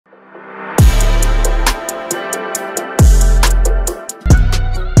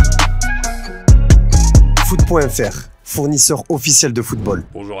RÉCLAME.fr, fournisseur officiel de football.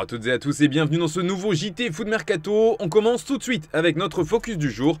 Bonjour à toutes et à tous et bienvenue dans ce nouveau JT Foot Mercato. On commence tout de suite avec notre focus du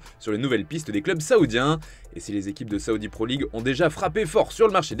jour sur les nouvelles pistes des clubs saoudiens. Et si les équipes de Saudi Pro League ont déjà frappé fort sur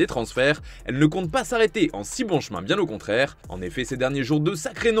le marché des transferts, elles ne comptent pas s'arrêter en si bon chemin, bien au contraire. En effet, ces derniers jours, de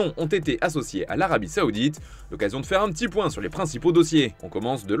sacrés noms ont été associés à l'Arabie Saoudite. L'occasion de faire un petit point sur les principaux dossiers. On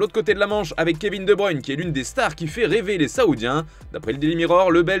commence de l'autre côté de la Manche avec Kevin De Bruyne, qui est l'une des stars qui fait rêver les Saoudiens. D'après le Daily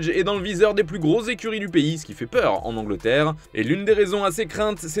Mirror, le Belge est dans le viseur des plus grosses écuries du pays, ce qui fait peur en Angleterre. Et l'une des raisons à ces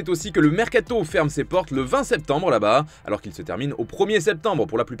craintes, c'est aussi que le Mercato ferme ses portes le 20 septembre là-bas, alors qu'il se termine au 1er septembre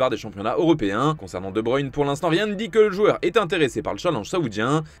pour la plupart des championnats européens. Concernant De Bruyne, pour l'instant, rien ne dit que le joueur est intéressé par le challenge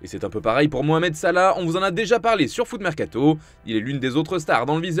saoudien. Et c'est un peu pareil pour Mohamed Salah, on vous en a déjà parlé sur Foot Mercato. Il est l'une des autres stars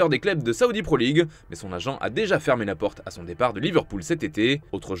dans le viseur des clubs de Saudi Pro League, mais son agent a déjà fermé la porte à son départ de Liverpool cet été.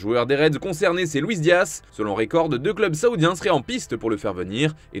 Autre joueur des Reds concerné, c'est Luis Diaz. Selon Record, 2 clubs saoudiens seraient en piste pour le faire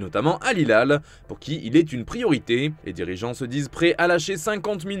venir, et notamment Al Hilal, pour qui il est une priorité. Les dirigeants se disent prêts à lâcher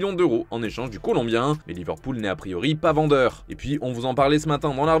 50 millions d'euros en échange du Colombien, mais Liverpool n'est a priori pas vendeur. Et puis, on vous en parlait ce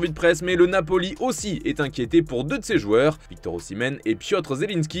matin dans la revue de presse, mais le Napoli aussi est inquiété pour 2 de ses joueurs, Victor Osimhen et Piotr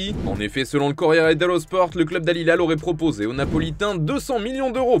Zelinski. En effet, selon le Corriere dello Sport, le club d'Al Hilal aurait proposé aux Napolitains 200 millions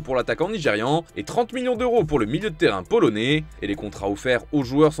d'euros pour l'attaquant nigérian et 30 millions d'euros pour le milieu de terrain polonais. Et les contrats offerts aux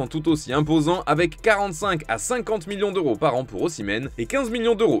joueurs sont tout aussi imposants, avec 45 à 50 millions d'euros par an pour Osimhen et 15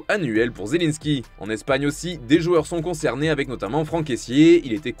 millions d'euros annuels pour Zelinski. En Espagne aussi, des joueurs sont concernés, avec notamment Franck Kessié.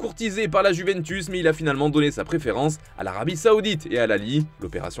 Il était courtisé par la Juventus, mais il a finalement donné sa préférence à l'Arabie Saoudite et à l'Ali.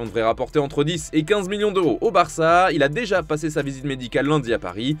 L'opération devrait rapporter entre 10 et 15 millions d'euros au Barça. Il a déjà passé sa visite médicale lundi à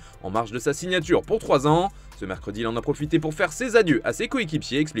Paris, en marge de sa signature pour 3 ans. Ce mercredi, il en a profité pour faire ses adieux à ses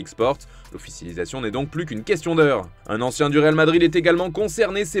coéquipiers, explique Sport. L'officialisation n'est donc plus qu'une question d'heure. Un ancien du Real Madrid est également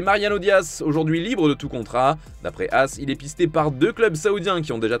concerné, c'est Mariano Diaz, aujourd'hui libre de tout contrat. D'après As, il est pisté par 2 clubs saoudiens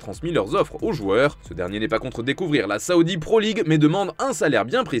qui ont déjà transmis leurs offres aux joueurs. Ce dernier n'est pas contre découvrir la Saudi Pro League, mais demande un salaire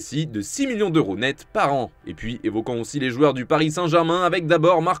bien précis de 6 millions d'euros net par an. Et puis, évoquons aussi les joueurs du Paris Saint-Germain, avec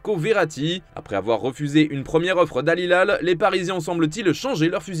d'abord Marco Verratti. Après avoir refusé une première offre d'Al Hilal, les Parisiens semblent-ils changer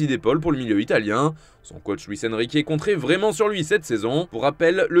leur fusil d'épaule pour le milieu italien. Son coach Luis Enrique compterait vraiment sur lui cette saison. Pour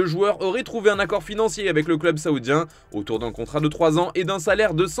rappel, le joueur aurait trouvé un accord financier avec le club saoudien autour d'un contrat de 3 ans et d'un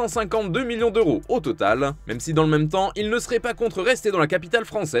salaire de 152 millions d'euros au total, même si dans le même temps, il ne serait pas contre rester dans la capitale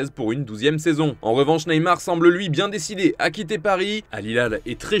française pour une 12e saison. En revanche, Neymar semble lui bien décidé à quitter Paris. Al Hilal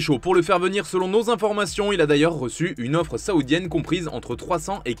est très chaud pour le faire venir selon nos informations. Il a d'ailleurs reçu une offre saoudienne comprise entre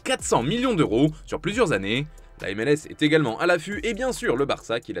 300 et 400 millions d'euros sur plusieurs années. La MLS est également à l'affût, et bien sûr le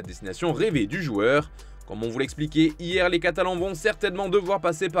Barça qui est la destination rêvée du joueur. Comme on vous l'expliquait hier, les Catalans vont certainement devoir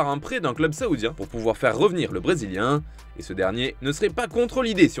passer par un prêt d'un club saoudien pour pouvoir faire revenir le Brésilien. Et ce dernier ne serait pas contre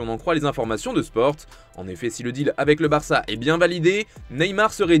l'idée si on en croit les informations de Sport. En effet, si le deal avec le Barça est bien validé,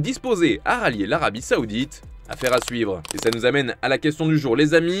 Neymar serait disposé à rallier l'Arabie Saoudite. Affaire à suivre. Et ça nous amène à la question du jour,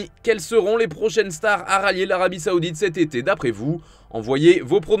 les amis. Quelles seront les prochaines stars à rallier l'Arabie Saoudite cet été d'après vous? Envoyez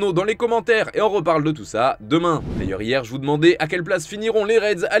vos pronos dans les commentaires et on reparle de tout ça demain. D'ailleurs, hier, je vous demandais à quelle place finiront les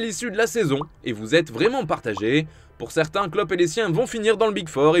Reds à l'issue de la saison, et vous êtes vraiment partagés. Pour certains, Klopp et les siens vont finir dans le Big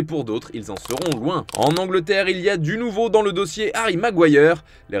Four, et pour d'autres, ils en seront loin. En Angleterre, il y a du nouveau dans le dossier Harry Maguire.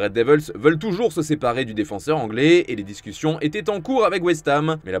 Les Red Devils veulent toujours se séparer du défenseur anglais, et les discussions étaient en cours avec West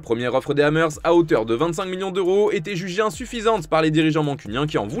Ham. Mais la première offre des Hammers, à hauteur de 25 millions d'euros, était jugée insuffisante par les dirigeants mancuniens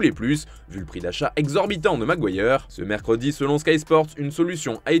qui en voulaient plus, vu le prix d'achat exorbitant de Maguire. Ce mercredi, selon Sky Sports, une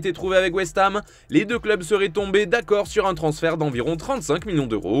solution a été trouvée avec West Ham. Les 2 clubs seraient tombés d'accord sur un transfert d'environ 35 millions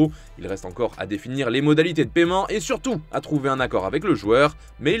d'euros. Il reste encore à définir les modalités de paiement et surtout à trouver un accord avec le joueur,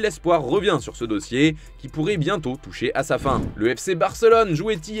 mais l'espoir revient sur ce dossier qui pourrait bientôt toucher à sa fin. Le FC Barcelone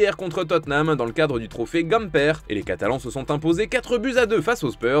jouait hier contre Tottenham dans le cadre du trophée Gamper et les Catalans se sont imposés 4-2 face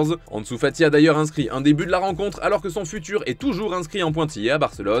aux Spurs. En dessous, Fati a d'ailleurs inscrit un début de la rencontre alors que son futur est toujours inscrit en pointillé à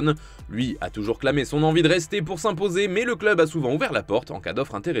Barcelone. Lui a toujours clamé son envie de rester pour s'imposer, mais le club a souvent ouvert la porte en cas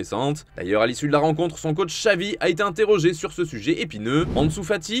d'offre intéressante. D'ailleurs, à l'issue de la rencontre, son coach Xavi a été interrogé sur ce sujet épineux. En dessous,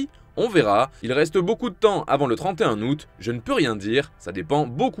 Fati, on verra, il reste beaucoup de temps avant le 31 août, je ne peux rien dire, ça dépend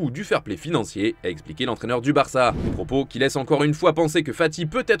beaucoup du fair play financier, a expliqué l'entraîneur du Barça. Des propos qui laissent encore une fois penser que Fati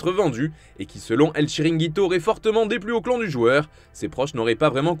peut être vendu et qui selon El Chiringuito aurait fortement déplu au clan du joueur. Ses proches n'auraient pas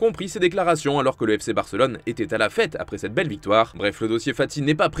vraiment compris ses déclarations alors que le FC Barcelone était à la fête après cette belle victoire. Bref, le dossier Fati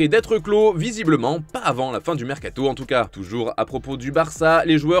n'est pas prêt d'être clos, visiblement pas avant la fin du mercato en tout cas. Toujours à propos du Barça,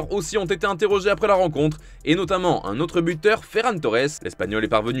 les joueurs aussi ont été interrogés après la rencontre, et notamment un autre buteur, Ferran Torres. L'Espagnol est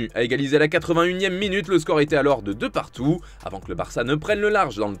parvenu à a égalisé à la 81e minute, le score était alors de 2-2, avant que le Barça ne prenne le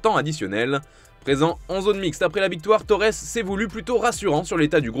large dans le temps additionnel. Présent en zone mixte après la victoire, Torres s'est voulu plutôt rassurant sur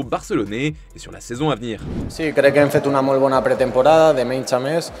l'état du groupe barcelonais et sur la saison à venir. Sí, crec que hem fet una molt bona pretemporada, de menys a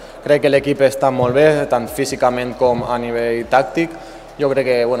més. Crec que l'equip està molt bé, tant físicament com a nivell tàctic. Jo crec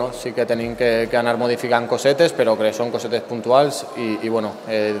que bueno, sí que tenim que anar modificant cosetes, però crec que són cosetes puntuals i bueno,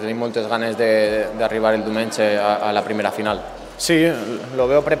 tenim moltes ganes d'arribar el diumenge a la primera final. Sí, lo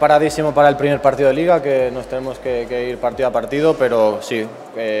veo preparadísimo para el primer partido de Liga, que nos tenemos que ir partido a partido, pero sí,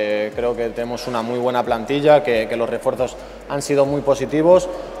 creo que tenemos una muy buena plantilla, que los refuerzos han sido muy positivos.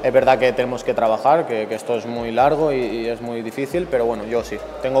 Es verdad que tenemos que trabajar, que esto es muy largo y es muy difícil, pero bueno, yo sí,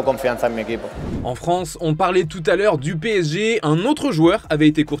 tengo confianza en mi equipo. En France, on parlait tout à l'heure du PSG, un autre joueur avait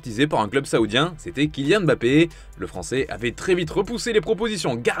été courtisé par un club saoudien, c'était Kylian Mbappé. Le Français avait très vite repoussé les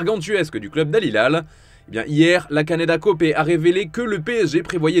propositions gargantuesques du club d'Al Hilal. Eh bien, hier, la Canada Copé a révélé que le PSG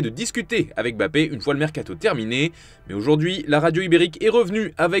prévoyait de discuter avec Mbappé une fois le mercato terminé. Mais aujourd'hui, la radio ibérique est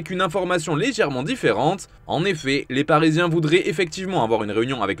revenue avec une information légèrement différente. En effet, les Parisiens voudraient effectivement avoir une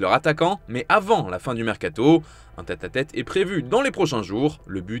réunion avec leur attaquant, mais avant la fin du mercato. Un tête-à-tête est prévu dans les prochains jours.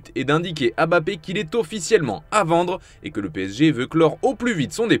 Le but est d'indiquer à Mbappé qu'il est officiellement à vendre et que le PSG veut clore au plus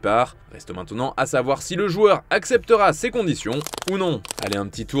vite son départ. Reste maintenant à savoir si le joueur acceptera ces conditions ou non. Allez, un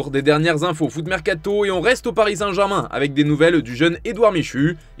petit tour des dernières infos foot mercato et on reste au Paris Saint-Germain avec des nouvelles du jeune Édouard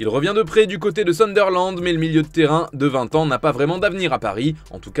Michu. Il revient de près du côté de Sunderland, mais le milieu de terrain de 20 ans n'a pas vraiment d'avenir à Paris,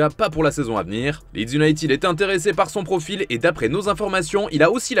 en tout cas pas pour la saison à venir. Leeds United est intéressé par son profil et d'après nos informations, il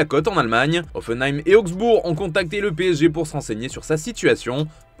a aussi la cote en Allemagne. Hoffenheim et Augsbourg ont contacté le PSG pour se renseigner sur sa situation.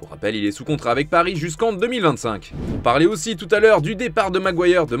 Pour rappel, il est sous contrat avec Paris jusqu'en 2025. On parlait aussi tout à l'heure du départ de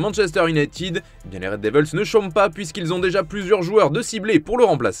Maguire de Manchester United. Eh bien, les Red Devils ne chôment pas puisqu'ils ont déjà plusieurs joueurs de ciblés pour le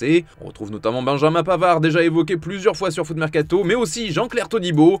remplacer. On retrouve notamment Benjamin Pavard, déjà évoqué plusieurs fois sur Foot Mercato, mais aussi Jean-Claire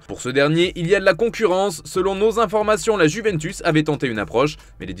Todibo. Pour ce dernier, il y a de la concurrence. Selon nos informations, la Juventus avait tenté une approche,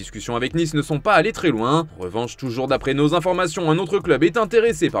 mais les discussions avec Nice ne sont pas allées très loin. En revanche, toujours d'après nos informations, un autre club est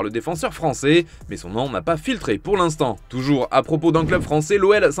intéressé par le défenseur français, mais son nom n'a pas filtré pour l'instant. Toujours à propos d'un club français,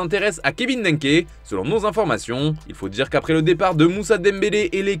 l'OL s'intéresse à Kevin Denke. Selon nos informations, il faut dire qu'après le départ de Moussa Dembélé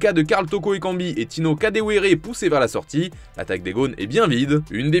et les cas de Karl Toko Ekambi et Tino Kadewere poussés vers la sortie, l'attaque des Gaunes est bien vide.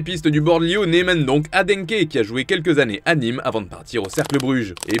 Une des pistes du board lyonnais mène donc à Denke qui a joué quelques années à Nîmes avant de partir au Cercle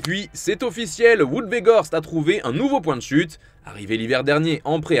Bruges. Et puis, c'est officiel, Wout Weghorst a trouvé un nouveau point de chute. Arrivé l'hiver dernier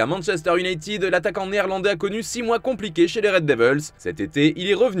en prêt à Manchester United, l'attaquant néerlandais a connu 6 mois compliqués chez les Red Devils. Cet été, il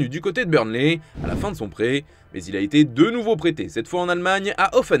est revenu du côté de Burnley à la fin de son prêt, mais il a été de nouveau prêté, cette fois en Allemagne,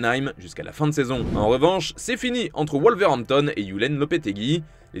 à Hoffenheim jusqu'à la fin de saison. En revanche, c'est fini entre Wolverhampton et Julen Lopetegui.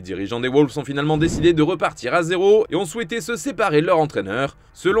 Les dirigeants des Wolves ont finalement décidé de repartir à zéro et ont souhaité se séparer de leur entraîneur.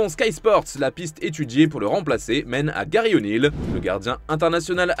 Selon Sky Sports, la piste étudiée pour le remplacer mène à Gary O'Neill. Le gardien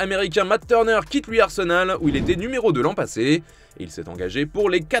international américain Matt Turner quitte lui Arsenal où il était numéro 2 l'an passé. Et il s'est engagé pour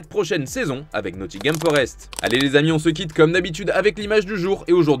les 4 prochaines saisons avec Nottingham Forest. Allez les amis, on se quitte comme d'habitude avec l'image du jour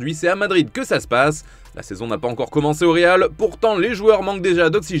et aujourd'hui c'est à Madrid que ça se passe. La saison n'a pas encore commencé au Real, pourtant les joueurs manquent déjà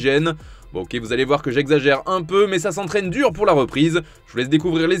d'oxygène. Bon ok, vous allez voir que j'exagère un peu, mais ça s'entraîne dur pour la reprise. Je vous laisse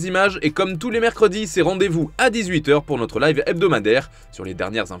découvrir les images et comme tous les mercredis, c'est rendez-vous à 18 h pour notre live hebdomadaire sur les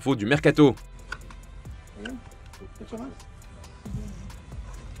dernières infos du Mercato.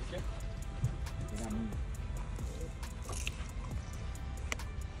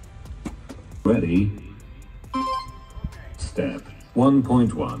 Ready. Step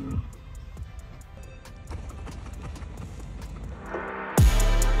 1.1.